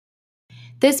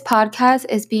This podcast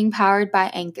is being powered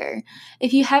by Anchor.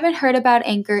 If you haven't heard about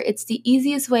Anchor, it's the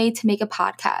easiest way to make a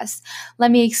podcast. Let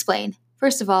me explain.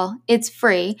 First of all, it's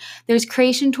free. There's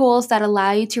creation tools that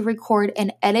allow you to record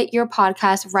and edit your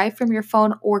podcast right from your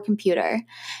phone or computer.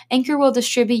 Anchor will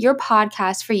distribute your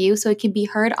podcast for you so it can be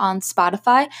heard on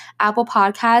Spotify, Apple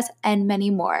Podcasts, and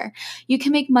many more. You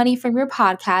can make money from your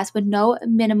podcast with no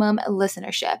minimum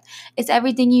listenership. It's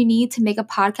everything you need to make a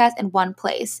podcast in one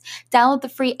place. Download the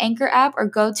free Anchor app or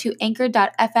go to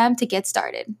anchor.fm to get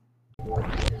started.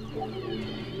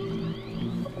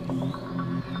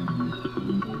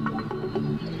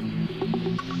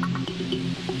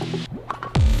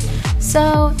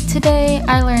 So, today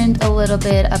I learned a little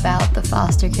bit about the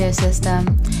foster care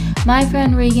system. My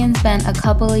friend Regan spent a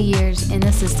couple of years in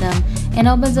the system and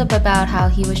opens up about how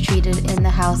he was treated in the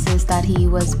houses that he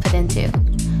was put into.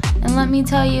 And let me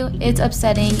tell you, it's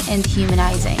upsetting and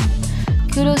humanizing.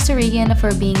 Kudos to Regan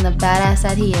for being the badass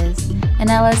that he is. And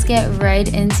now let's get right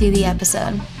into the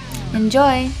episode.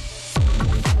 Enjoy!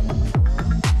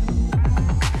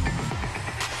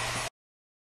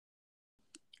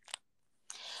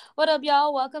 What up,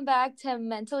 y'all? Welcome back to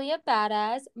Mentally a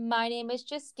Badass. My name is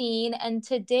Justine, and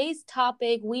today's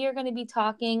topic, we are going to be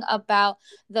talking about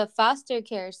the foster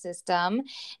care system.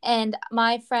 And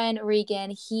my friend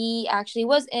Regan, he actually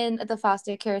was in the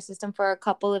foster care system for a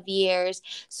couple of years.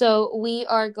 So we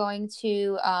are going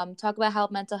to talk about how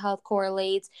mental health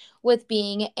correlates with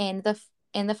being in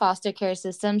the foster care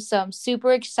system. So I'm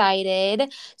super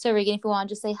excited. So Regan, if you want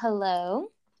to just say hello.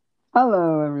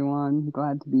 Hello, everyone.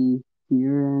 Glad to be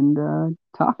here and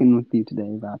talking with you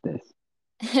today about this.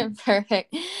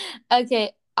 Perfect.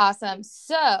 Okay, awesome.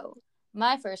 So,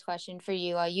 my first question for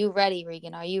you, are you ready,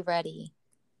 Regan? Are you ready?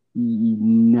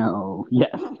 No.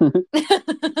 Yes. Well,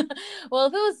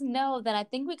 if it was no, then I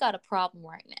think we got a problem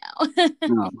right now.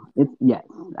 No. Yes,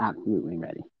 absolutely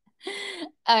ready.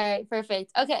 All right,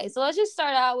 perfect. Okay, so let's just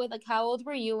start out with how old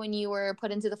were you when you were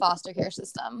put into the foster care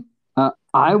system?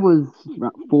 I was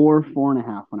four and a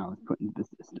half when I was put into the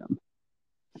system.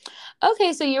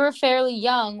 Okay, so you were fairly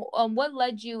young. What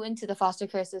led you into the foster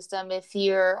care system? If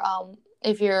you're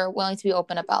willing to be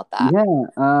open about that. Yeah.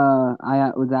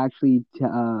 I was actually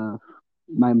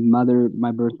my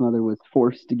birth mother was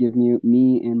forced to give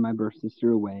me and my birth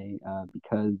sister away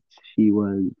because she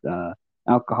was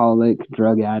alcoholic,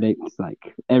 drug addict,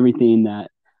 like everything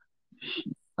that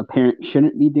a parent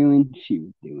shouldn't be doing, she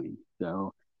was doing.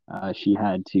 So she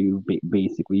had to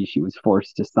basically she was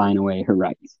forced to sign away her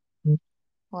rights.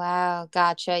 Wow,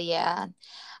 gotcha. Yeah.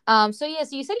 So so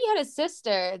you said you had a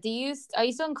sister. Are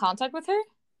you still in contact with her?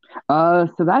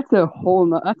 So that's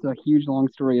a huge long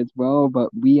story as well. But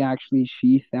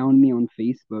she found me on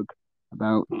Facebook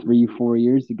about 3-4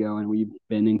 years ago, and we've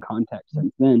been in contact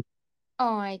since then.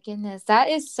 Oh my goodness, that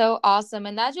is so awesome.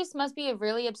 And that just must be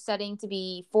really upsetting to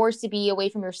be forced to be away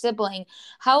from your sibling.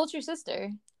 How old's your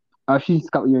sister? She's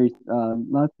a couple years.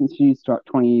 She's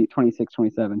 26,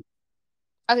 27.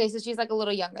 Okay, so she's like a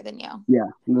little younger than you. Yeah,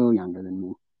 a little younger than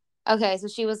me. Okay, so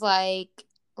she was like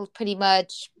pretty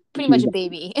much a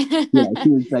baby. Yeah,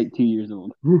 she was like 2 years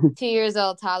old. 2 years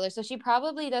old toddler. So she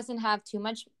probably doesn't have too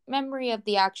much memory of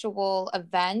the actual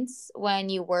events when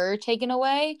you were taken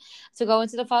away to go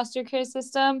into the foster care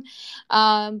system.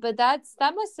 But that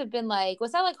must have been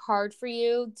was that like hard for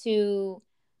you to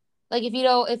like if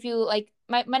you like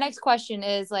my next question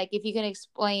is like if you can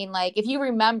explain like if you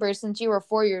remember since you were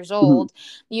 4 years old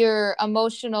your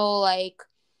emotional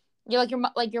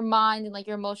your mind and like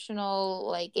your emotional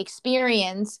like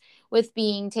experience with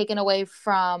being taken away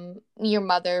from your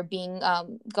mother being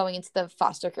going into the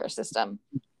foster care system.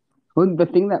 Well, the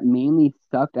thing that mainly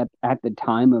sucked at the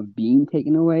time of being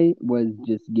taken away was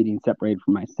just getting separated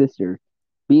from my sister.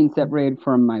 Being separated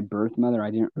from my birth mother, I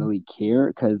didn't really care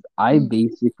because I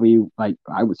basically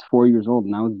I was 4 years old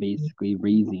and I was basically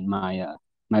raising my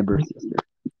birth sister.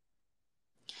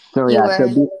 So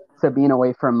so being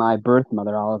away from my birth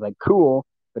mother, I was like cool,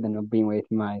 but then being away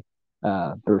from my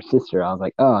birth sister, I was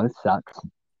like, oh, this sucks.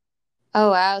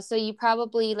 Oh wow, so you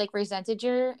probably like resented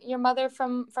your mother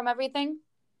from everything.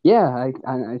 Yeah,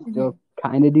 I still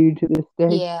kind of do to this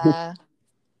day. Yeah.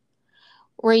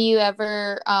 Were you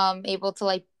ever able to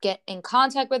like get in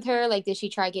contact with her? Like, did she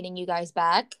try getting you guys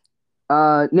back?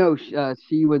 No, since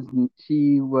she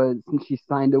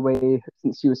signed away,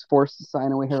 since she was forced to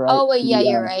sign away her rights. Oh wait, yeah,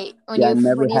 you're right.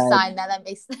 Never When you had, signed that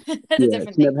makes that's a yeah,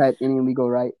 different she thing. never had any legal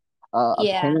right.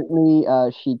 Yeah.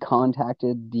 Apparently, she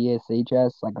contacted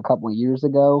DSHS like a couple of years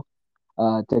ago,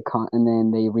 and then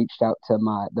they reached out to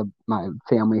my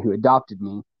family who adopted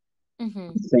me,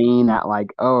 saying that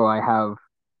like, oh, I have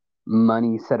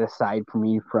money set aside for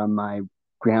me from my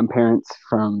grandparents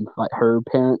from like her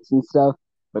parents and stuff.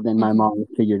 But then my Mm-hmm. mom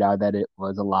figured out that it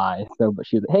was a lie. So, but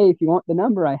she was like, "Hey, if you want the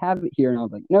number, I have it here." And I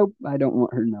was like, "Nope, I don't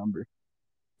want her number."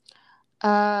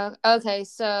 Okay,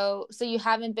 so you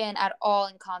haven't been at all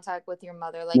in contact with your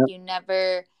mother, like Nope. you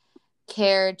never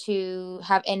cared to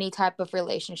have any type of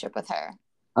relationship with her.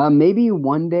 Maybe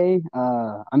one day.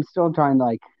 I'm still trying to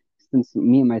like, since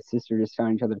me and my sister just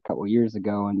found each other a couple of years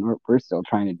ago, and we're still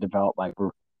trying to develop like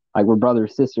we're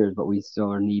brothers sisters, but we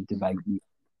still need to like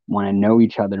want to know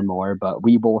each other more. But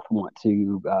we both want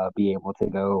to be able to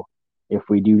go if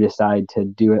we do decide to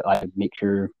do it, like make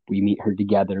sure we meet her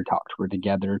together, talk to her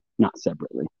together, not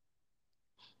separately.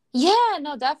 Yeah,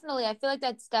 no, definitely. I feel like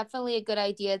that's definitely a good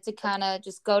idea to kind of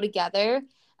just go together,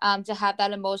 to have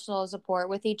that emotional support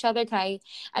with each other. I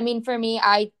mean, for me,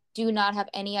 I do not have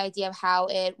any idea of how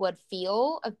it would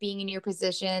feel of being in your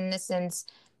position since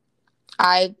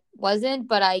I wasn't,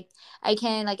 but I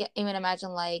can like even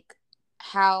imagine like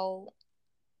how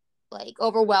like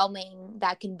overwhelming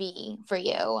that can be for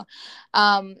you.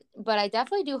 But I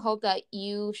definitely do hope that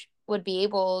you would be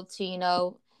able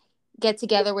to, get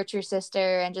together with your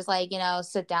sister and just like,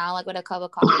 sit down like with a cup of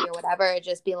coffee or whatever, and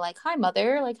just be like, "Hi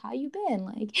mother, like how you been?"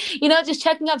 Like, just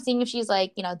checking up, seeing if she's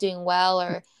like, doing well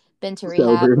or been to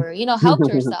rehab Sober. or, helped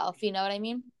herself, you know what I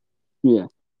mean? Yeah,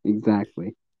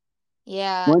 exactly.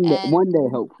 Yeah, and One day,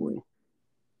 hopefully.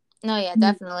 no, yeah,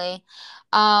 definitely.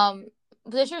 Um,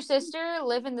 does your sister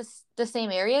live in the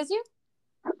same area as you?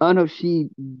 Oh no, she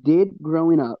did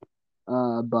growing up,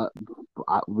 but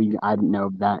I didn't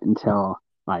know that until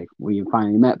like we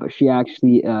finally met. But she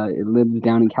actually lives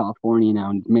down in California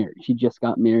now and is married. She just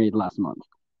got married last month.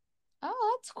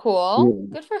 Oh, that's cool.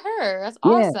 Yeah, Good for her. That's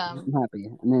yeah, awesome. I'm happy.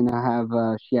 And then I have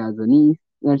she has a niece.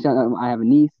 I have a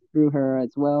niece through her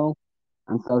as well,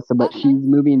 and but That's she's nice.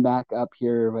 moving back up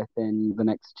here within the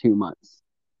next 2 months.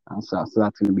 So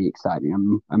that's going to be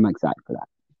exciting. I'm excited for that.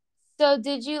 So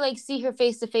did you like see her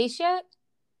face to face yet?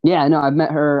 Yeah, no, I've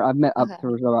met her. I've met up to Okay.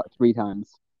 her about 3 times.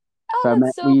 So Oh,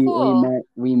 that's so cool.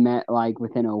 we met like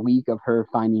within a week of her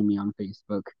finding me on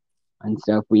Facebook and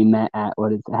stuff. We met at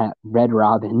what is that Red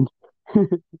Robin,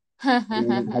 and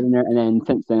then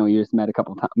since then we just met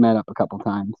up a couple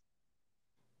times.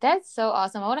 That's so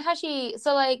awesome. I wonder how she.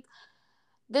 So like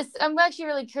this, I'm actually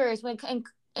really curious and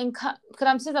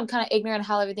because since I'm kind of ignorant of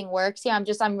how everything works. Yeah,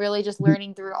 I'm really just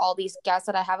learning through all these guests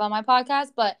that I have on my podcast.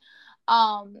 But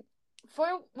um, for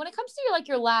when it comes to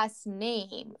your last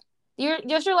name,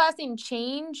 does your last name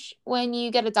change when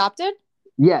you get adopted?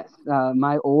 Yes,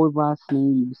 my old last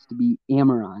name used to be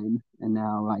Amarine, and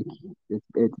now like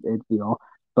it's Veal.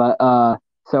 But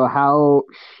so how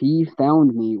she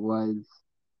found me was,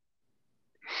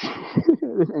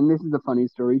 and this is a funny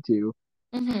story too.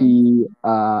 Mm-hmm. She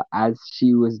as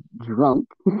she was drunk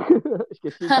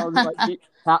because she tells it like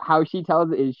how she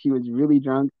tells it is she was really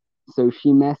drunk, so she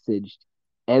messaged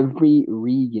every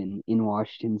Regan in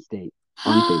Washington State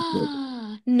on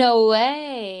Facebook. No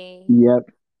way.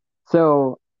 Yep.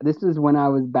 So this is when I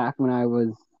was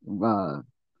uh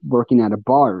working at a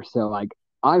bar. So like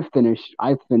I finished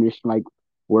like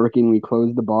working. We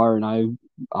closed the bar and I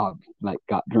like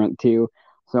got drunk too.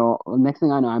 So next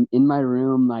thing I know, I'm in my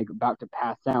room like about to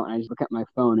pass out, and I just look at my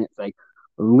phone. It's like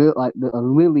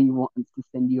Lily wants to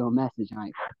send you a message. And I'm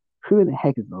like, who the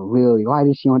heck is Lily? Why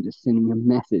does she want to send me a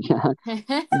message?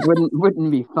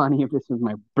 Wouldn't be funny if this was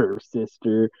my birth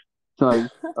sister. So I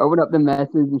open up the message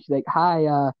and she's like, "Hi,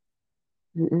 I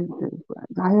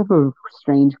have a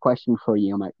strange question for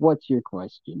you." I'm like, "What's your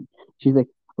question?" She's like,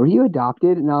 "Were you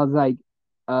adopted?" And I was like,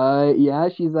 yeah."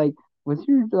 She's like, "Was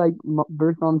your like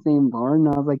birth mom's name Lauren?"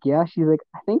 And I was like, "Yeah." She's like,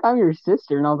 "I think I'm your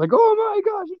sister." And I was like, "Oh my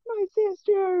gosh, it's my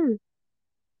sister!"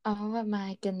 Oh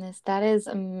my goodness, that is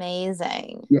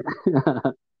amazing. Yeah.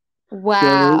 so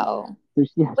Wow.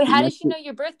 yeah, Wait, she how does messed she it. know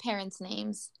your birth parents'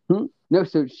 names? No,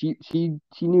 so she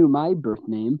knew my birth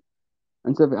name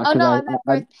and stuff Oh because no, I meant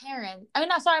birth parents. I mean,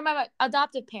 no, sorry, my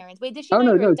adoptive parents. Wait, did she oh know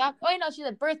no your no adopt? Oh, wait, no, she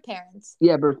said birth parents.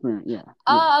 yeah, birth parent, yeah, yeah.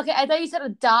 Oh, okay. I thought you said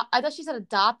adopt. I thought she said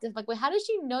adoptive. Like, wait, how does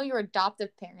she know your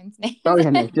adoptive parents' Oh names? yeah,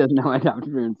 no, she doesn't know my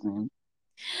adopted parents' name.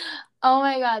 Oh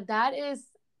my God, that is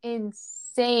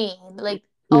insane. Like,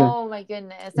 Yeah. oh my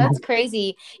goodness, that's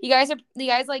crazy. You guys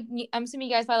like, I'm assuming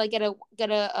you guys probably like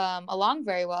get a along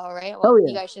very well, right? Oh Well,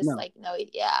 you yeah, guys just no. like know,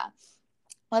 yeah.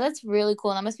 Well, that's really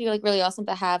cool. And that must be like really awesome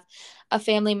to have a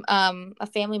family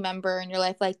member in your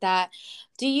life like that.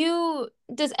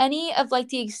 Does any of like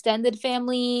the extended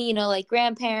family, like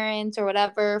grandparents or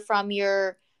whatever from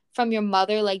your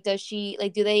mother, like does she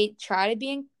like do they try to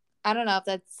be in, I don't know if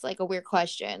that's like a weird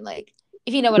question, like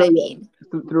if you know what So I yeah, mean.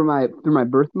 through my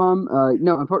birth mom,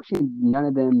 no, unfortunately, none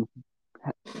of them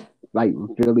like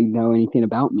really know anything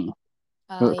about me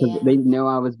Oh because yeah. they know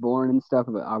I was born and stuff,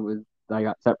 but I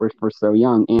got separated for so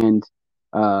young, and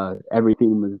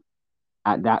everything was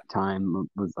at that time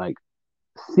was like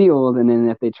sealed, and then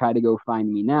if they try to go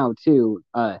find me now too,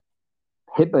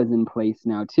 HIPAA's in place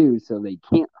now too, so they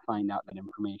can't find out that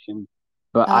information.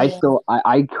 But Oh yeah.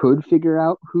 I could figure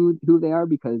out who they are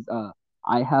because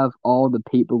I have all the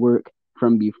paperwork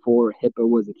from before HIPAA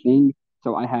was a thing.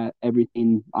 So I have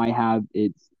everything I have.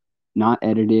 It's not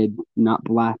edited, not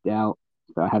blacked out.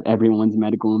 So I have everyone's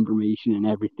medical information and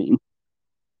everything.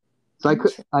 So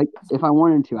if I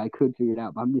wanted to, I could figure it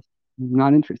out. But I'm just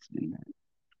not interested in that.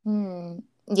 Hmm.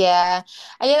 Yeah.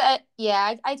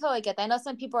 I totally get that. I know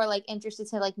some people are like interested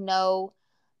to like know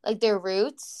like their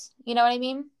roots, you know what I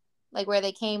mean? Like where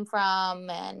they came from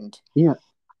and Yeah.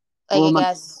 like Well, I my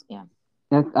guess, yeah.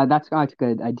 that's why I took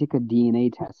a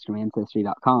DNA test from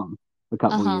Ancestry.com a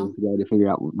couple Uh-huh. years ago to figure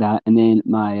out that, and then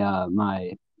my mom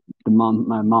the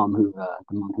mom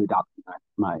who adopted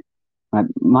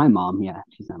my mom, yeah,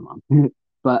 she's my mom,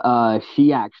 but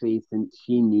she actually, since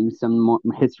she knew some more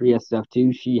history of stuff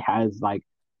too, she has like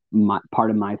my part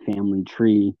of my family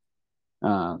tree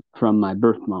from my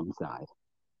birth mom's side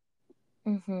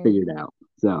Mm-hmm. figured out.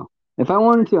 So if I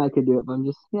wanted to, I could do it, but I'm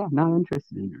just not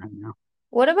interested in it right now.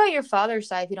 What about your father's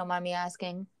side, if you don't mind me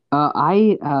asking?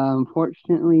 I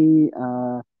unfortunately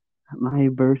my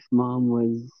birth mom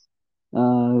was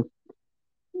uh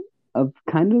a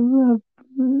kind of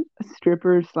a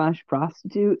stripper slash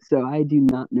prostitute, so I do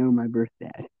not know my birth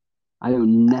dad. I know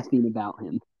nothing about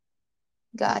him.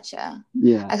 Gotcha.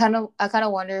 Yeah, I kind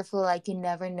of wonder if like you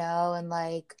never know and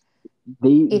like they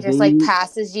he just like they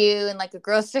passes you in like a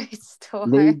grocery they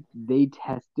store. they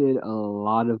tested a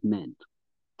lot of men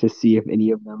to see if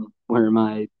any of them were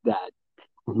my dad,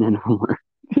 and none of them were.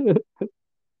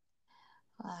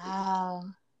 Wow.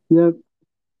 Yep,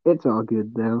 it's all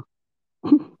good though.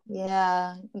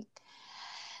 Yeah,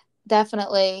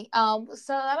 definitely.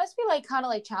 So that must be like kind of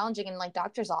like challenging in like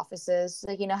doctor's offices.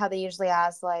 Like you know how they usually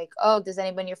ask like, "Oh, does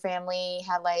anyone in your family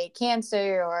have like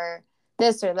cancer or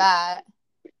this or that?"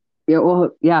 Yeah, well,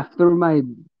 yeah, through my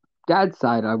dad's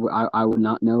side, I would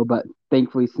not know, but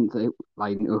thankfully, since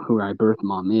I know who my birth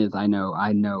mom is, I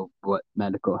know what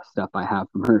medical stuff I have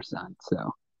from her side,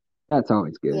 so that's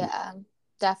always good. Yeah,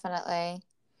 definitely.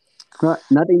 But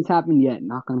nothing's happened yet,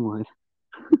 knock on wood.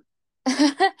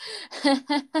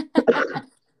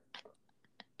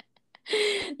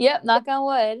 Yep, knock on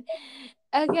wood.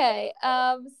 Okay.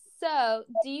 So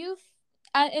do you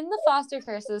in the foster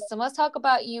care system, let's talk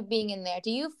about you being in there.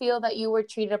 Do you feel that you were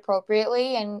treated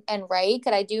appropriately and right?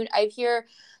 Cuz I hear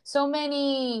so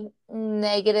many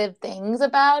negative things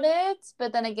about it,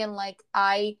 but then again like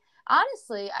I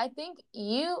honestly, I think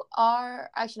you are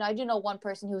actually no, I do know one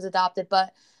person who was adopted,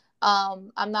 but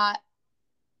I'm not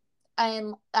I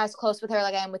am as close with her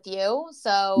like I am with you.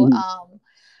 So Mhm.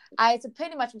 I so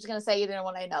pretty much I'm just gonna say you didn't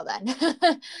want to know then.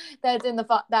 That's in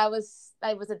the that was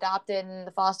I was adopted in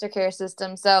the foster care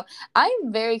system. So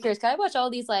I'm very curious. Cause I watch all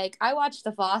these like I watched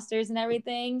the Fosters and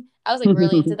everything. I was like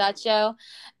really into that show,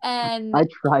 and I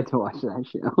tried to watch that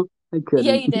show. I yeah,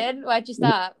 couldn't. you did. Why'd you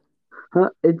stop?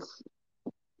 It's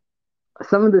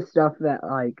some of the stuff that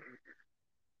like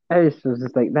I just was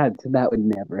just like that would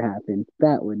never happen.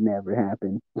 That would never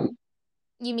happen.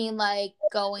 You mean like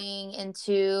going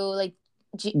into like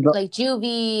But like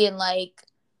juvie and like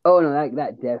oh no,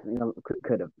 that definitely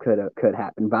could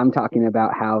happen. But I'm talking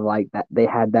about how like that they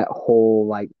had that whole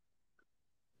like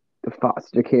the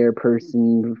foster care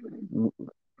person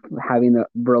having a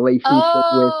relationship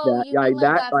with oh, that you mean like like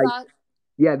that that like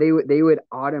yeah they would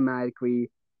automatically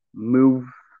move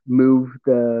move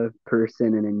the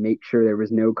person and then make sure there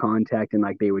was no contact and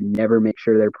like they would never make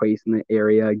sure they're placed in the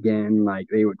area again like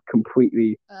they would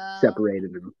completely uh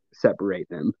separate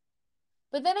them.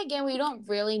 But then again, we don't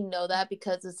really know that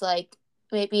because it's like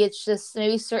maybe it's just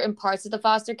maybe certain parts of the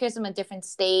foster care system in different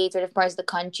states or different parts of the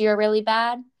country are really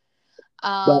bad.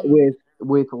 But Um,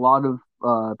 with a lot of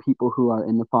people who are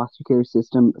in the foster care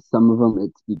system, some of them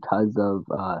it's because of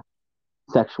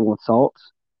sexual assault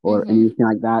or mm-hmm. anything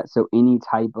like that. So any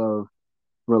type of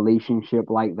relationship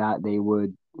like that, they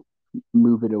would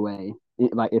move it away.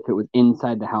 Like if it was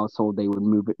inside the household, they would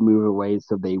move away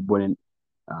so they wouldn't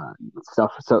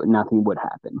stuff so nothing would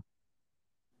happen.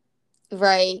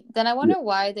 Right. Then I Yeah, wonder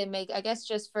why they make. I guess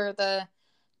just for the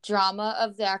drama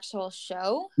of the actual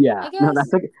show. yeah. I No,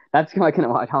 guess. that's why I couldn't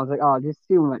watch. I was like, oh, just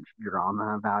too much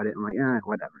drama about it. I'm like,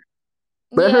 whatever.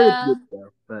 But I heard it's Yeah. good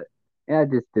though. But yeah, I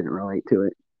just didn't relate to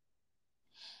it.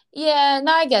 Yeah.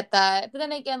 No, I get that. But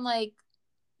then again, like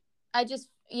I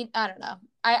don't know.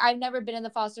 I've never been in the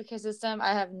foster care system.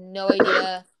 I have no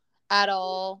idea. at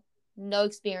all. No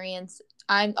experience.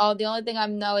 The only thing I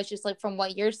know is just like from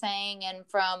what you're saying and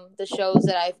from the shows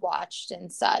that I've watched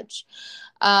and such.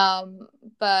 Um,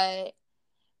 but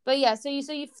yeah, so you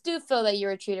do feel that you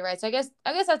were treated right. So I guess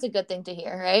that's a good thing to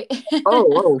hear, right?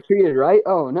 Oh, treated right?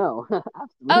 Oh no, Oh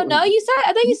absolutely. no, you said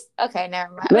I think you. Okay,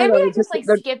 never mind. No, Maybe no, I it's just just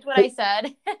like skipped what I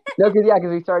said. no, because yeah,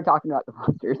 because we started talking about the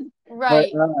monsters, but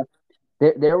Right.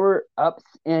 there were ups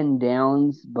and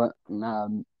downs, but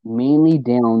mainly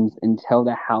downs until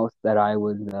the house that I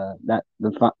was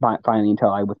finally until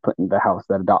I was put in the house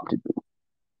that adopted me.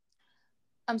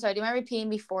 I'm sorry. Do you mind repeating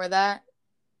before that?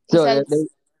 You So said.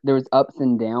 there was ups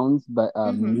and downs, but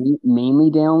Mm-hmm.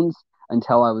 mainly downs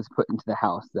until I was put into the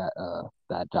house that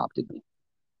adopted me.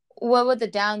 What would the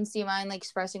downs? Do you mind like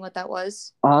expressing what that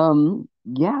was?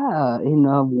 Yeah, in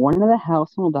one of the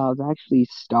household, I was actually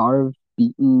starved,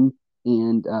 beaten,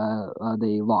 and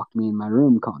they locked me in my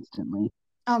room constantly.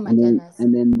 Oh my And then goodness.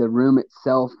 and then the room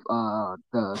itself,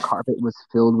 the carpet was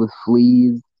filled with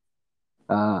fleas.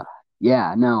 Uh,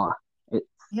 yeah, no, it's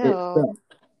Ew.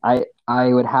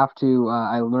 I would have to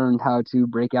I learned how to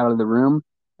break out of the room,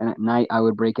 and at night I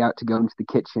would break out to go into the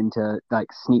kitchen to like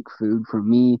sneak food for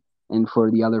me and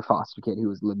for the other foster kid who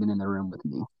was living in the room with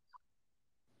me. So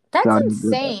That's I would do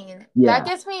that. insane. That Yeah.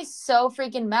 gets me so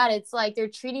freaking mad. It's like they're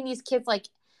treating these kids like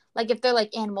if they're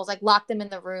like animals, like lock them in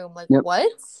the room. Like Yep.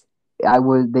 what?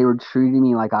 They were treating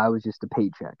me like I was just a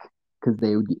paycheck because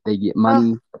they get Oh,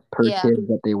 money per yeah. kid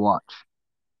that they watch.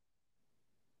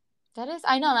 That is,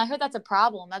 I know, and I heard that's a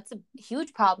problem. That's a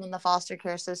huge problem in the foster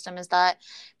care system is that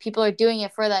people are doing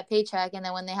it for that paycheck, and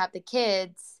then when they have the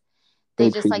kids, they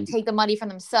They just treat like take the money for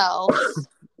themselves.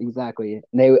 exactly.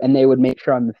 They would make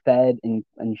sure I'm fed and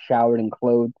showered and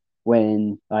clothed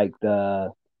when like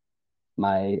the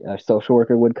my social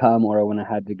worker would come or when I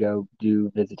had to go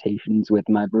do visitations with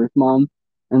my birth mom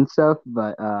and stuff.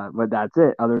 But that's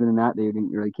it. Other than that, they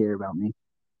didn't really care about me.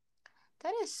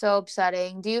 That is so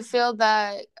upsetting. Do you feel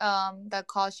that that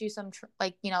caused you some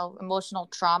like emotional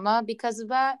trauma because of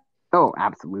that? Oh,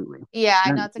 absolutely, Yeah,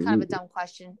 I know it's a kind of a absolutely, dumb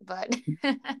question, but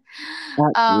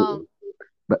absolutely. um,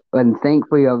 But and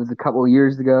thankfully, it was a couple of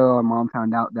years ago. My mom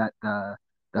found out that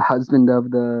the husband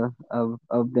of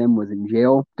them was in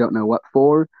jail. Don't know what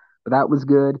for, but that was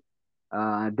good.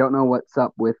 Don't know what's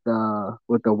up with the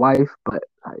wife, but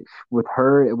with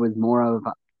her, it was more of,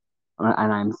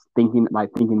 and I'm thinking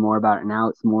more about it now.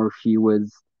 It's more she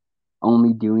was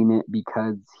only doing it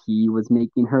because he was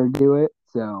making her do it.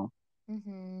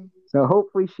 mhm. So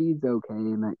hopefully she's okay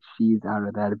and that she's out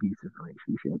of that abusive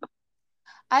relationship.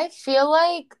 I feel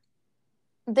like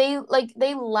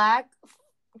they lack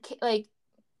like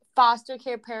foster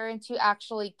care parents who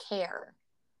actually care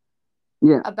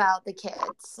Yeah, about the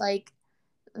kids. Like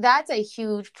that's a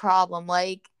huge problem.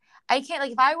 Like I can't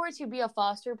like if I were to be a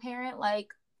foster parent,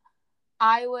 like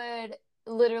I would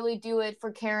literally do it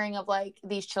for caring of like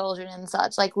these children and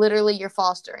such. Like literally you're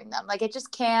fostering them. Like it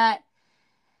just can't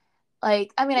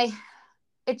like I mean I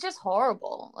it's just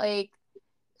horrible. Like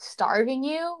starving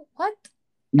you? What?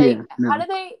 yeah, Like no.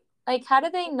 how do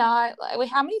they not like wait,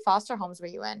 how many foster homes were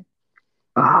you in?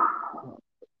 Ah,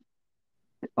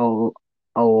 a,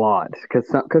 a lot because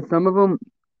some of them,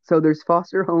 so there's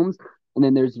foster homes and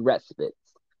then there's respites.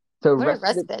 So What are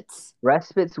respites?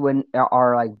 respites when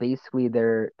are like basically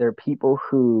they're people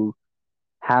who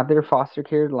have their foster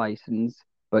care license,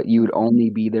 but you would Mm-hmm. only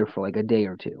be there for like a day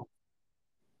or two.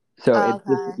 So it's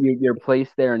just Okay. you're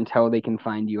placed there until they can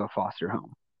find you a foster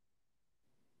home.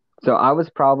 So I was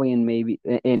probably in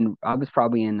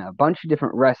a bunch of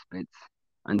different respites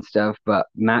and stuff, but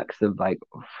max of like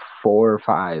 4 or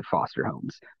 5 foster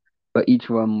homes. But each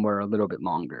of them were a little bit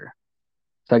longer.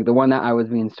 It's like the one that I was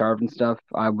being starved and stuff,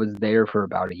 I was there for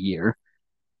about a year.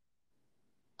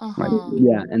 Like Uh-huh.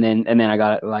 yeah, and then I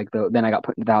got then I got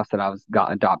put into the house that I was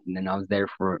got adopted, and I was there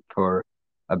for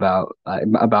about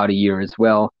a year as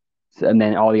well. So, and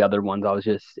then all the other ones I was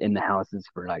just in the houses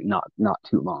for like not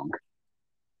too long.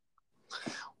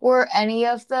 Were any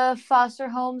of the foster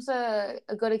homes a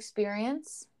good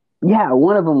experience? Yeah,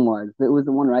 one of them was. It was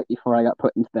the one right before I got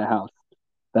put into the house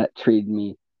that treated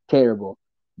me terrible.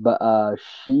 But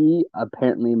she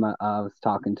apparently my I was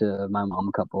talking to my mom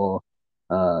a couple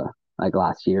uh like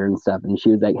last year and stuff, and she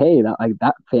was like, "Hey,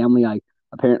 that family like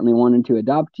apparently wanted to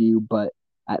adopt you, but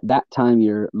at that time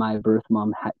your my birth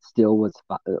mom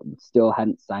still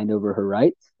hadn't signed over her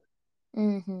rights."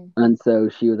 Mm-hmm. And so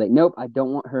she was like, "Nope, I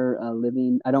don't want her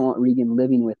living. I don't want Regan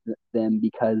living with them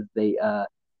because they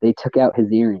took out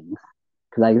his earrings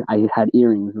because I had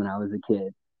earrings when I was a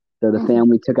kid. So the Mm-hmm.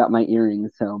 family took out my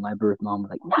earrings. So my birth mom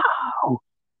was like, no,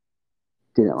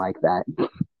 didn't like that.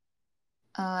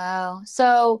 Oh, wow.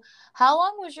 So, how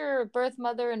long was your birth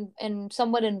mother and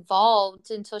somewhat involved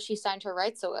until she signed her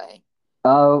rights away?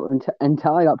 Oh,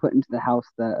 until I got put into the house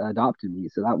that adopted me.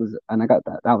 So that was, and I got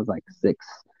that. That was like six,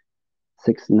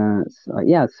 no,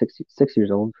 yeah, 6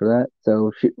 years old for that.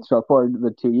 So for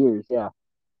the 2 years, yeah.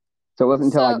 So it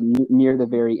wasn't until like So, near the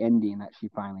very ending that she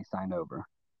finally signed over.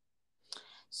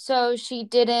 so she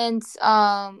didn't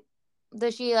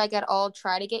did she like at all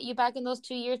try to get you back in those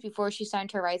 2 years before she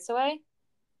signed her rights away?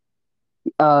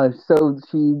 So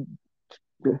she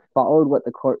followed what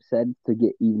the court said to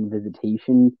get even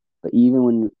visitation. But even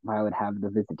when I would have the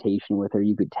visitation with her,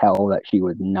 you could tell that she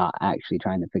was not actually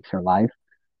trying to fix her life.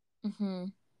 Mm-hmm.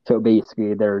 So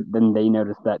basically, then they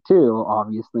noticed that too,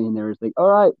 obviously, and they was like, "All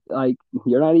right, like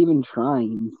you're not even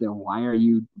trying, so why are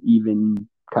you even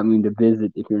coming to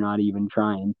visit if you're not even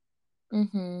trying?"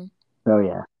 Mm-hmm. So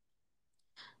yeah.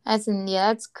 Yeah,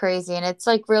 that's crazy, and it's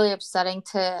like really upsetting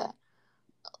to.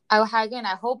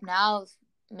 I hope now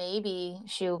maybe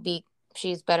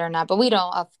she's better now, but we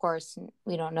don't. Of course,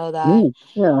 we don't know that.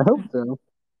 Yeah, I hope so.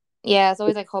 Yeah, it's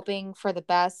always like hoping for the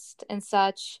best and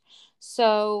such.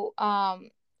 So,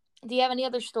 do you have any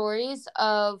other stories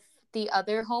of the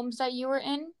other homes that you were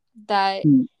in that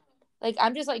Hmm. like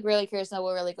I'm just like really curious to know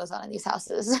what really goes on in these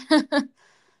houses.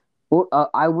 Well,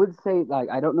 I would say like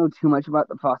I don't know too much about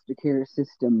the foster care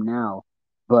system now,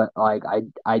 but like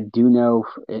I do know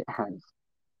it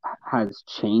has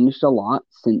changed a lot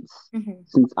Hmm.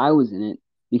 since I was in it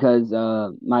because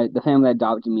the family that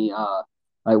adopted me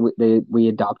like we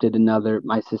adopted another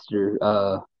my sister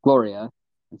Gloria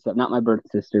and stuff, not my birth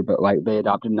sister, but like they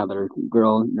adopted another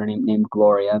girl named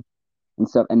Gloria and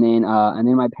stuff, and then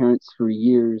my parents for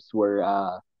years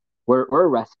were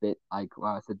respite, like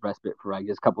well, I said respite for like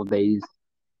just a couple of days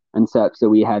and stuff, so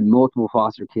we had multiple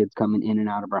foster kids coming in and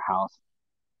out of our house.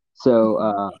 So,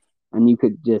 Hmm. and you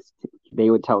could just, they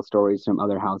would tell stories from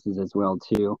other houses as well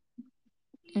too.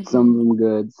 Some Hmm. of them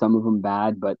good, some of them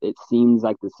bad, but it seems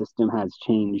like the system has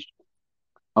changed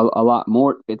a lot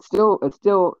more. It's still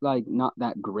like not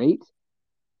that great,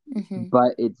 Hmm.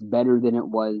 but it's better than it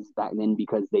was back then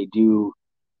because they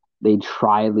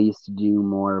try at least to do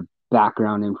more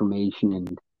background information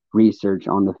and research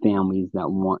on the families that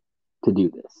want to do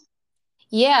this.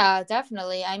 Yeah,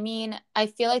 definitely. I mean, I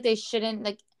feel like they shouldn't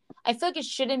like I feel like it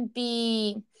shouldn't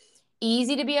be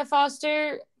easy to be a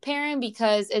foster parent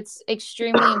because it's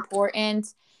extremely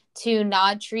important to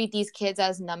not treat these kids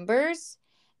as numbers.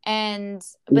 And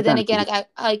but then again,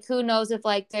 Exactly. like who knows if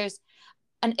like there's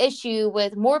an issue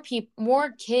with more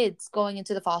kids going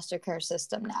into the foster care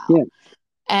system Yeah. now.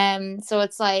 And so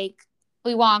it's like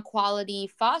we want quality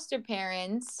foster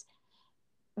parents,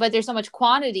 but there's so much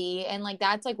quantity, and like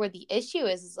that's like where the issue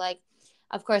is like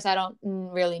of course I don't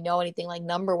really know anything like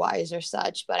number wise or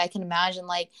such, but I can imagine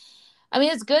like I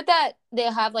mean it's good that they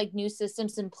have like new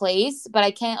systems in place, but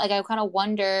I can't like I kind of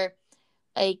wonder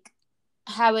like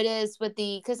how it is with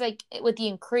the because like with the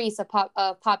increase of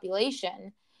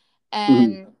population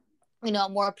Mhm.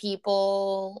 and more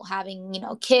people having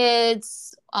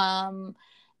kids, and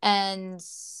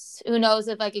who knows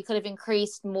if like it could have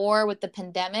increased more with the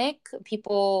pandemic.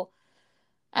 People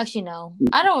actually no,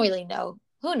 I don't really know,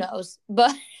 who knows,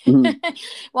 but Mhm.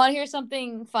 want to hear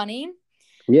something funny?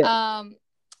 Yeah. um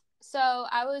so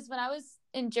when I was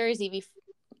in Jersey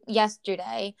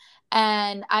yesterday,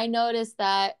 and I noticed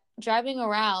that driving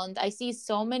around I see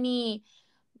so many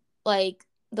like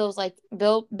those like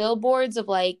billboards of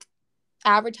like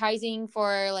advertising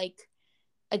for a like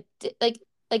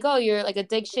oh you're like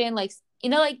addiction, like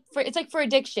like for it's like for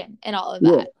addiction and all of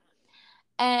Yeah. that.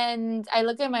 And I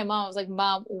looked at my mom, I was like,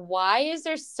 Mom, why is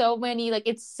there so many, like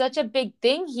it's such a big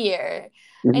thing here?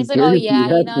 And it's like, oh Jersey, yeah,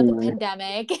 that's the why.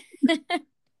 pandemic.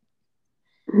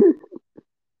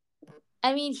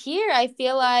 I mean, here I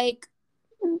feel like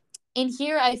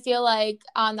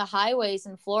on the highways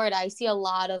in Florida I see a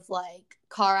lot of like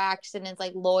car accidents,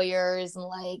 like lawyers, and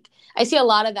like I see a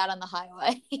lot of that on the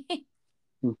highway.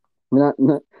 Not,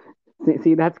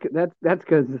 see, that's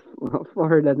because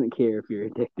Florida doesn't care if you're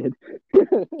addicted.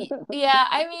 Yeah,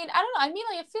 I mean, I don't know. I mean,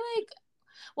 like,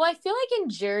 I feel like in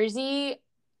Jersey,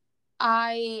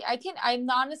 I'm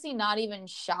honestly not even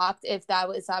shocked if that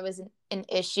was an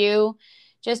issue,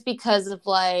 just because of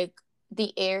like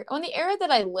the area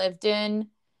that I lived in,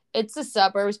 it's the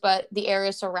suburbs, but the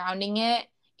area surrounding it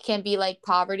can be like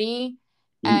poverty,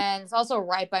 Mhm. and it's also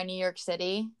right by New York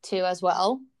City too as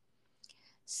well.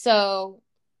 So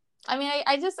I mean,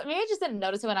 I just didn't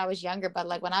notice it when I was younger, but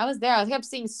like when I was there, I kept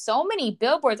seeing so many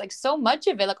billboards, like so much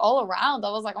of it, like all around. I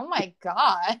was like, oh my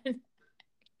God.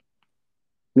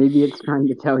 Maybe it's trying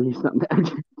to tell you something. I'm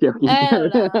just joking. I don't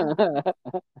know.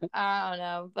 I don't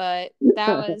know, but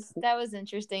that was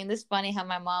interesting. This funny how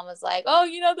my mom was like, "Oh,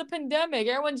 the pandemic.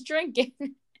 Everyone's drinking.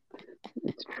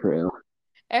 It's true.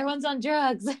 Everyone's on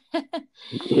drugs.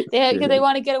 It's Because they true.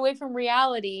 want to get away from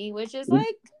reality, which is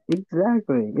like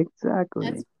Exactly. that's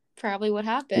Exactly. probably what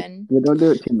happened." But don't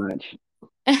do it too much.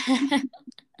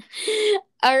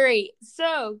 All right.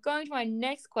 So, going to my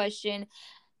next question,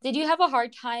 did you have a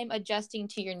hard time adjusting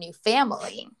to your new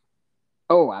family?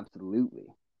 Oh, absolutely.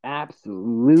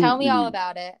 Tell me all Absolutely.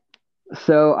 about it.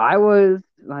 So I was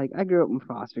like, I grew up in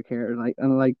foster care,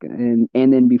 and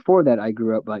then before that, I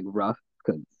grew up like rough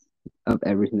because of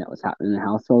everything that was happening in the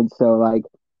household. So like,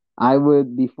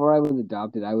 before I was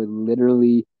adopted, I would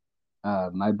literally,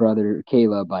 my brother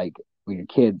Caleb, like we were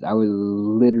kids, I would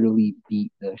literally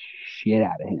beat the shit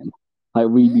out of him. Like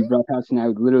we'd be Mm? roughhouse, and I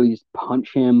would literally just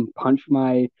punch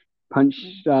my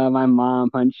mom,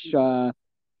 punch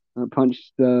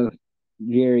the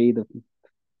Jerry, the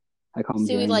I call him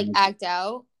So we Jerry. like act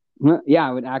out. Yeah,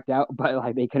 I would act out, but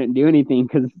like they couldn't do anything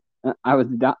because I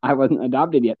wasn't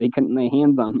adopted yet. They couldn't lay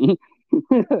hands on me,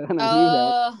 and I knew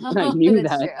that, and I Oh, knew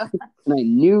that's that, true. and I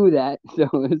knew that. So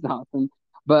it was awesome.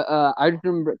 But I just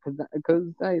remember because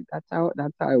that's how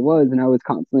I was, and I was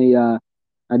constantly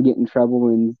I'd get in trouble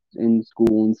in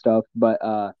school and stuff. But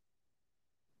yeah,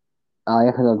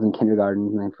 because I was in kindergarten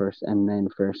and then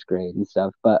first grade and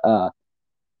stuff. But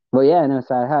well, yeah, no.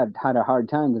 So I had a hard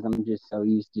time because I'm just so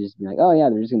used to just being like, oh yeah,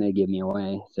 they're just gonna give me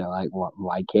away. So like,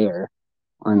 why care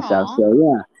and stuff. Aw. So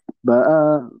yeah,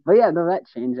 but yeah, no, that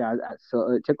changed.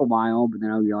 So it took a while, but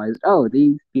then I realized, oh,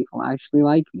 these people actually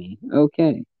like me.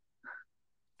 Okay.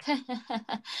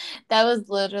 That was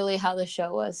literally how the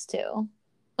show was too.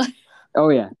 Oh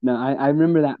yeah, no, I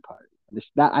remember that part.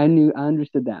 That I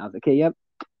understood that. I was like, okay, yep,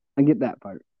 I get that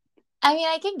part.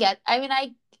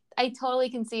 I totally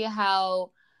can see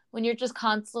how when you're just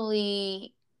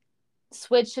constantly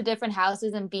switch to different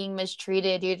houses and being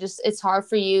mistreated, it's hard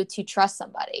for you to trust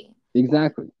somebody.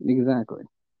 Exactly, exactly.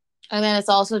 And then it's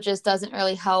also just doesn't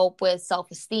really help with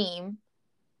self-esteem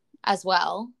as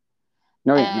well.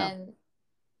 Oh yeah, no. And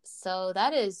so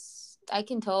that is I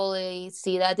can totally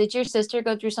see that. Did your sister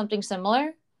go through something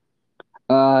similar?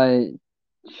 Uh,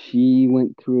 she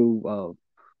went through a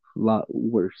lot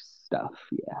worse stuff.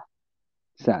 Yeah,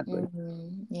 sadly.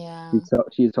 Yeah.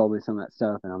 She told me some of that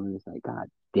stuff, and I'm just like, God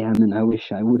damn it! I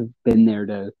wish I would have been there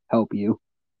to help you.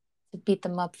 To beat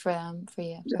them up for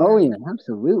you, for Oh her. yeah,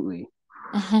 absolutely.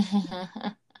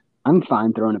 I'm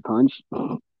fine throwing a punch.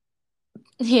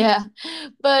 Yeah.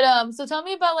 But so tell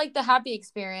me about like the happy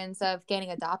experience of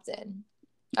getting adopted,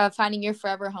 of finding your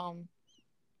forever home.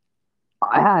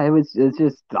 Yeah, it's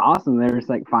just awesome. They're just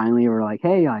like finally we're like,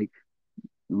 hey, like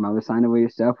your mother signed away your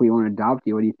stuff. We want to adopt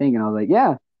you. What do you think? And I was like,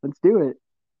 yeah, let's do it.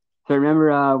 So I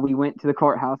remember we went to the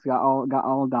courthouse, got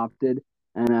all adopted,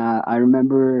 and I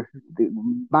remember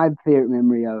my favorite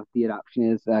memory of the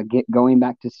adoption is get going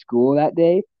back to school that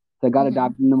day. So I got Hmm.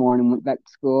 adopted in the morning, went back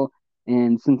to school,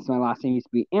 and since my last name used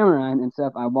to be Amaran and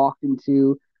stuff, I walked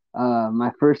into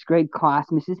my first grade class,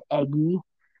 Mrs. Eggy,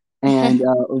 and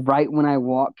right when I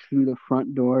walked through the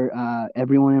front door,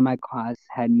 everyone in my class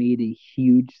had made a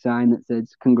huge sign that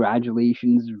says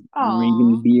 "Congratulations,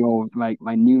 Reagan Aw. Beal," like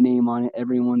my new name on it.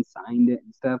 Everyone signed it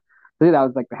and stuff. So that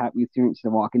was like the happiest experience to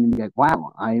walk in and be like,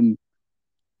 "Wow, I'm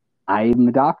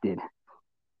adopted."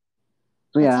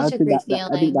 So That's yeah, such a great I think that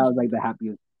feeling. was like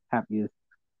the happiest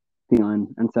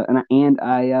feeling and so and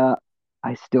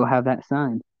I still have that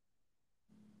sign.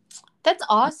 That's I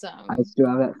awesome. still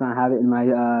have that sign. I have it in my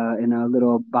in a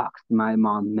little box my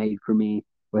mom made for me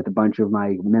with a bunch of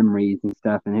my memories and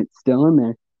stuff, and it's still in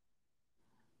there.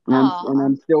 And Aw.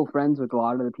 I'm still friends with a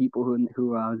lot of the people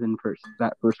who I was in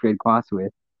first grade class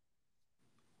with.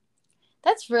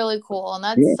 That's really cool. And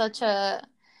that's Yeah, such a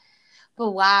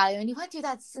but wow, and you went through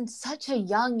that since such a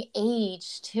young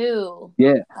age too.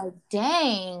 yeah. Like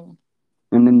dang.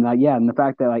 And then like yeah, and the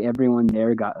fact that like everyone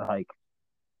there got like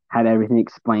had everything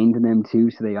explained to them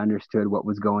too, so they understood what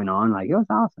was going on. Like it was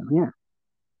awesome. Yeah.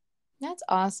 That's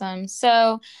awesome.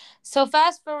 So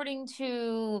fast forwarding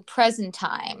to present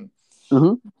time.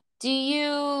 Hmm. Do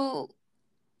you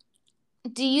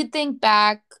do you think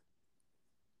back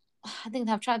I think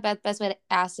I'm trying the best way to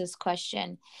ask this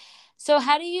question. So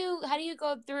how do you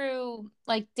go through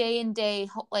like day and day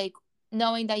like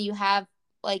knowing that you have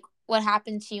like what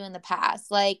happened to you in the past?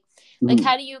 Like Hmm.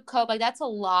 how do you cope? Like that's a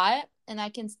lot and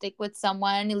that can stick with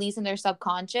someone at least in their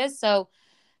subconscious. So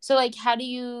like how do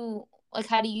you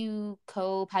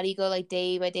cope? How do you go like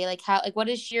day by day? Like how like what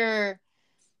is your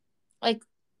like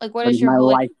Like, what What is is your my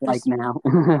like life like now?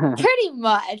 pretty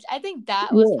much. I think that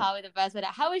was Yeah. probably the best way.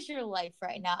 How is your life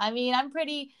right now? I mean, I'm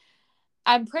pretty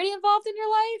involved in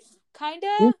your life, kinda.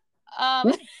 Yeah.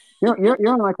 Um, Yeah.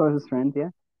 You're one of my closest friends. Yeah.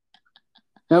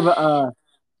 No, but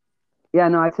yeah.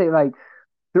 No, I'd say like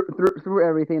through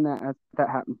everything that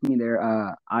happened to me there,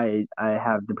 I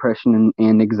have depression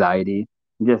and anxiety,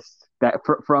 just that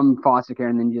from foster care,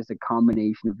 and then just a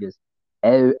combination of just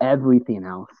everything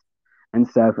else and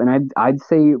stuff. And I'd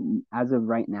say as of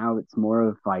right now, it's more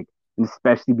of like,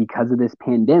 especially because of this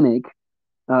pandemic,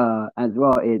 as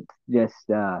well. It's just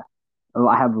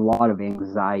I have a lot of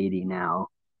anxiety now,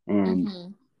 and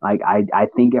mhm. like I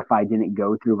think if I didn't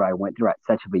go through what I went through at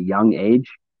such of a young age,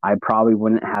 I probably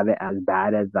wouldn't have it as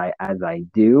bad as I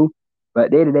do.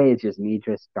 But day to day, it's just me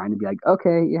just trying to be like,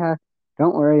 okay, yeah,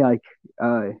 don't worry, like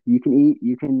you can eat,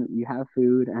 you have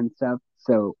food and stuff.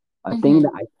 So a thing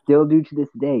that Mhm. I still do to this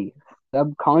day,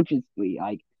 subconsciously,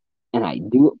 like, and I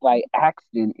do it by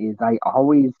accident, is I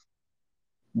always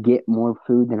get more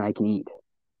food than I can eat.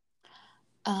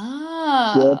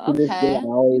 Still Oh, to this day,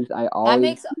 okay. That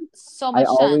makes so I much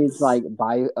always sense. like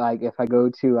buy, like if I go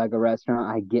to like a restaurant,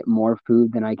 I get more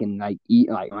food than I can like eat.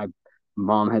 Like my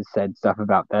mom has said stuff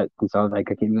about that, and so I was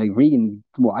like, okay, like Regan,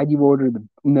 why do you order the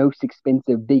most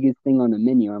expensive, biggest thing on the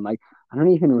menu? I'm like, I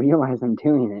don't even realize I'm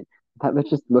doing it. That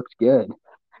just looked good.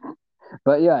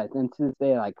 But yeah, and to this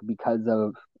day, like because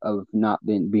of not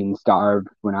being starved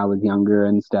when I was younger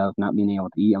and stuff, not being able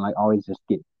to eat, I'm like always just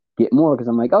get more because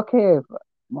I'm like, okay,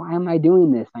 why am I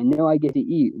doing this? I know I get to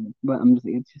eat, but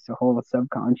it's just a whole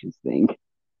subconscious thing.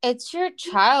 It's your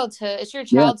childhood. It's your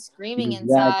Yeah, child screaming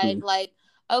inside, exactly. like,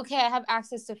 okay, I have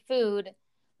access to food.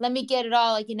 Let me get it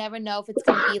all. Like, you never know if it's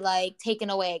gonna be like taken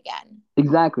away again.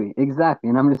 Exactly.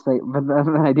 And I'm just like, but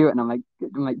then I do it, and I'm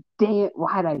like, dang it,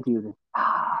 why did I do this?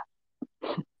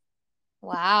 but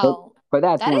Wow. but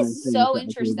that's That one of is the things so that I do.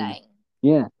 interesting.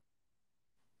 Yeah,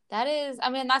 That is, I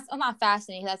mean, that's I'm not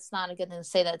fascinating. That's not a good thing to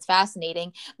say that it's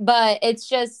fascinating, but it's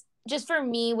just for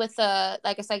me with a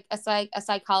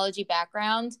psychology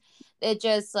background, it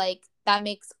just like that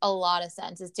makes a lot of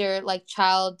sense. It's your like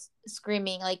child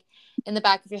screaming like in the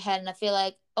back of your head, and I feel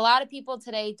like a lot of people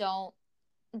today don't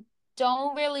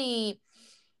really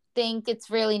think it's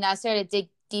really necessary to dig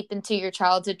deep into your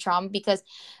childhood trauma because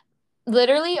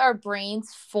literally our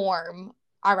brains form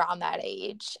around that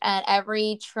age, and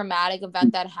every traumatic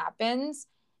event that happens,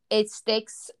 it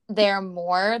sticks there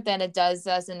more than it does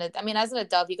I mean, as an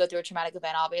adult, you go through a traumatic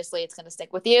event, obviously it's going to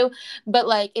stick with you, but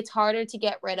like it's harder to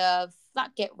get rid of,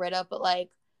 not get rid of, but like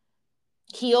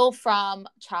heal from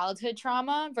childhood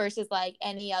trauma versus like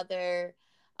any other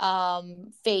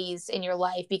phase in your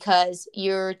life because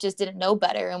you're just didn't know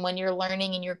better. And when you're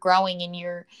learning and you're growing and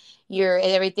you're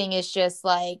everything is just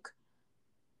like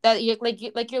that,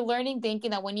 like you're learning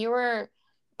thinking that when you were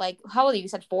like, how old are you? You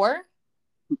said 4.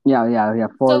 yeah.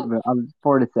 So I was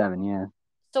 4 to 7. Yeah,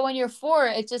 when you're 4,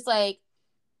 it's just like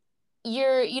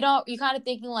you're kind of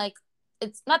thinking like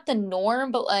it's not the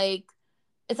norm, but like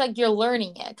it's like you're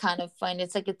learning it kind of fun.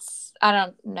 It's like it's I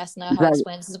don't necessarily know how to exactly.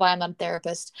 explain. This is why I'm not a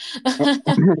therapist.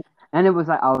 And it was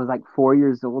like I was like 4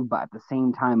 years old, but at the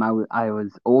same time, I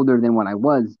was older than what I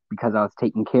was because I was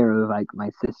taking care of like my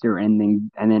sister and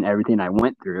then everything I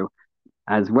went through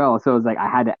as well. So it was like I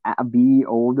had to be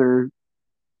older,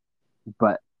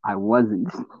 but I wasn't.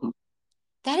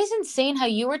 That is insane how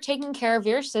you were taking care of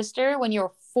your sister when you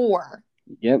were 4.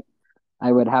 Yep.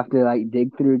 I would have to like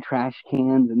dig through trash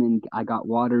cans, and then I got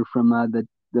water from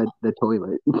the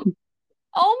toilet.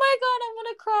 Oh my god, I'm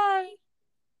gonna cry.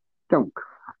 Don't.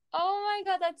 Oh my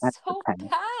god, That's that's the so past.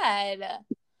 bad.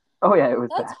 Oh yeah, it was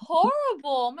That's bad. horrible.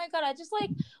 Oh my god, I just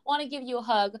like want to give you a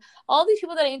hug. All these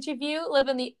people that I interview live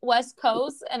in the West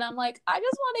Coast, and I'm like, I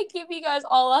just want to give you guys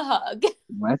all a hug.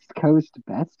 West Coast,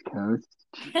 best coast.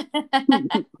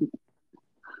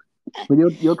 But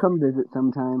you'll come visit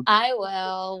sometime. I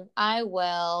will. I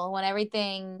will. When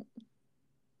everything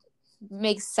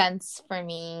makes sense for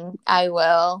me, I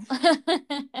will.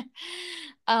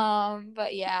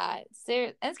 But yeah, it's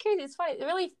crazy. It's funny. It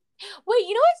really wait,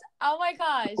 you know what? Oh my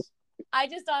gosh. I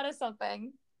just thought of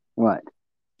something. What?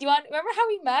 Do you want remember how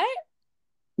we met?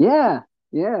 Yeah,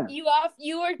 yeah,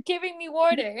 You were giving me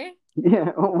water.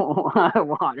 yeah.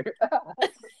 Water.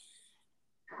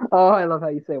 Oh, I love how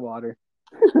you say water.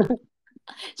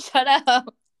 Shut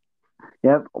up.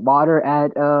 Yep, water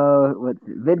at what's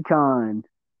it, VidCon.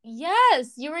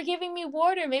 Yes, you were giving me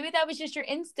water. Maybe that was just your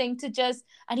instinct to just,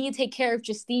 I need to take care of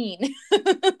Justine.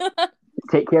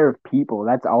 Take care of people.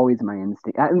 That's always my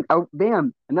instinct. Oh,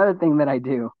 bam! Another thing that I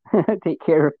do. Take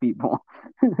care of people.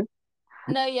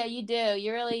 No, yeah, you do.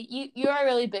 You are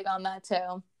really big on that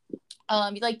too.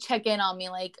 you like check in on me,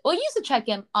 like, well, you used to check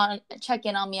in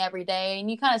on me every day, and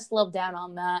you kind of slowed down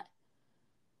on that.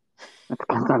 That's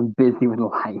because I'm busy with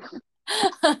life.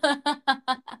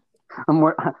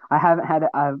 I haven't had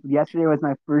yesterday was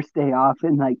my first day off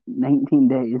in like 19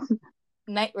 days.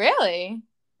 Really?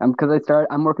 Because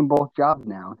I'm working both jobs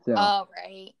now, so Oh,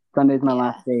 right. Sunday's my Yeah.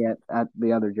 last day at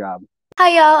the other job.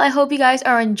 Hi, y'all. I hope you guys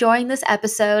are enjoying this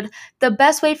episode. The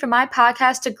best way for my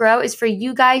podcast to grow is for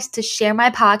you guys to share my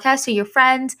podcast to your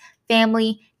friends,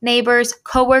 family, neighbors,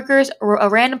 coworkers, or a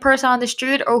random person on the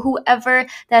street, or whoever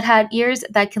that had ears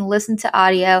that can listen to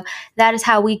audio. That is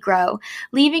how we grow.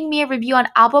 Leaving me a review on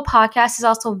Apple Podcasts is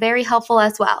also very helpful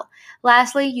as well.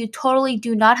 Lastly, you totally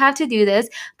do not have to do this,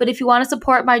 but if you want to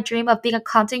support my dream of being a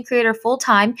content creator full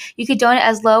time, you could donate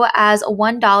as low as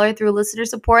 $1 through listener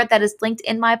support that is linked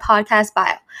in my podcast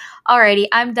bio. Alrighty,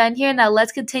 I'm done here. Now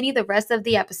let's continue the rest of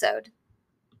the episode.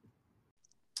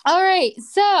 All right,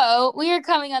 so we are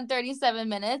coming on 37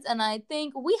 minutes, and I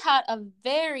think we had a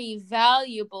very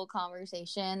valuable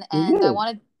conversation, and I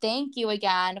want to thank you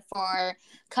again for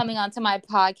coming onto my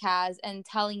podcast and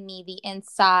telling me the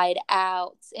inside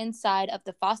of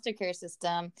the foster care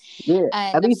system. Yeah,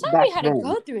 and I'm sorry we had to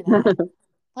go through that.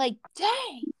 Like,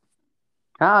 dang.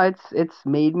 Oh, it's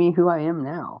made me who I am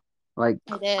now. Like,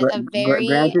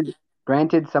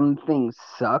 granted, some things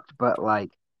sucked, but like,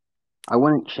 I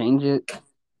wouldn't change it.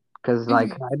 Because,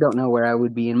 like, I don't know where I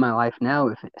would be in my life now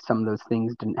if some of those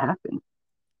things didn't happen.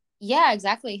 Yeah,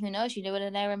 exactly. Who knows? You would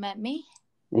have never met me.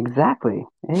 Exactly.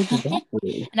 And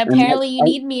apparently you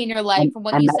need me in your life from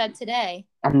what you said today.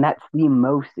 And that's the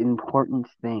most important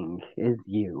thing, is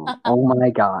you. Oh, my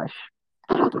gosh.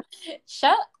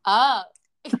 Shut up.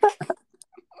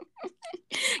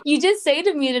 You just say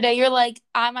to me today, you're like,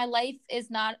 my life is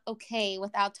not okay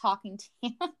without talking to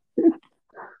you.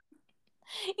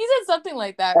 You said something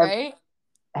like that, right?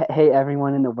 Hey,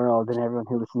 everyone in the world and everyone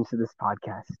who listens to this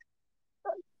podcast,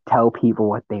 tell people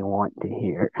what they want to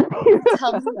hear.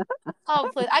 Oh,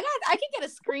 please. I can get a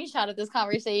screenshot of this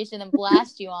conversation and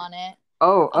blast you on it.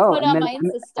 I'll put it on my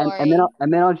Insta story.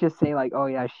 And then I'll just say, like, oh,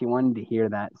 yeah, she wanted to hear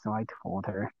that, so I told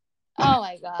her. Oh,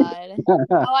 my God.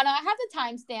 Oh, and I have the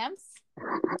timestamps.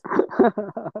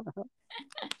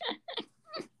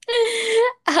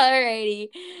 Alrighty.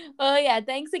 Well, yeah,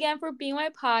 thanks again for being my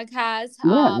podcast.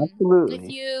 Yeah, absolutely.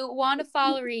 If you want to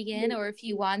follow Regan, or if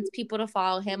you want people to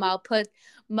follow him, I'll put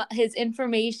his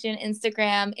information,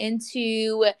 Instagram,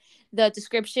 into the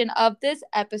description of this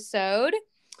episode.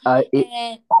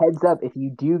 Heads up, if you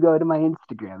do go to my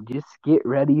Instagram, just get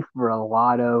ready for a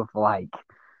lot of like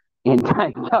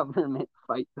anti-government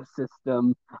fight the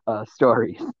system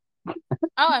stories.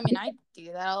 Oh, I mean, I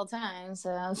do that all the time,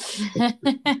 so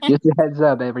just a heads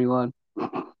up, everyone.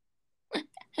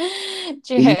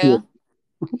 True.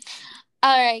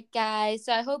 All right, guys.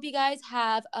 So I hope you guys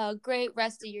have a great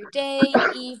rest of your day,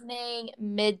 evening,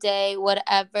 midday,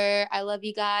 whatever. I love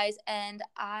you guys, and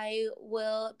I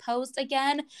will post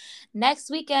again next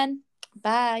weekend.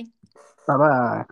 Bye. Bye-bye.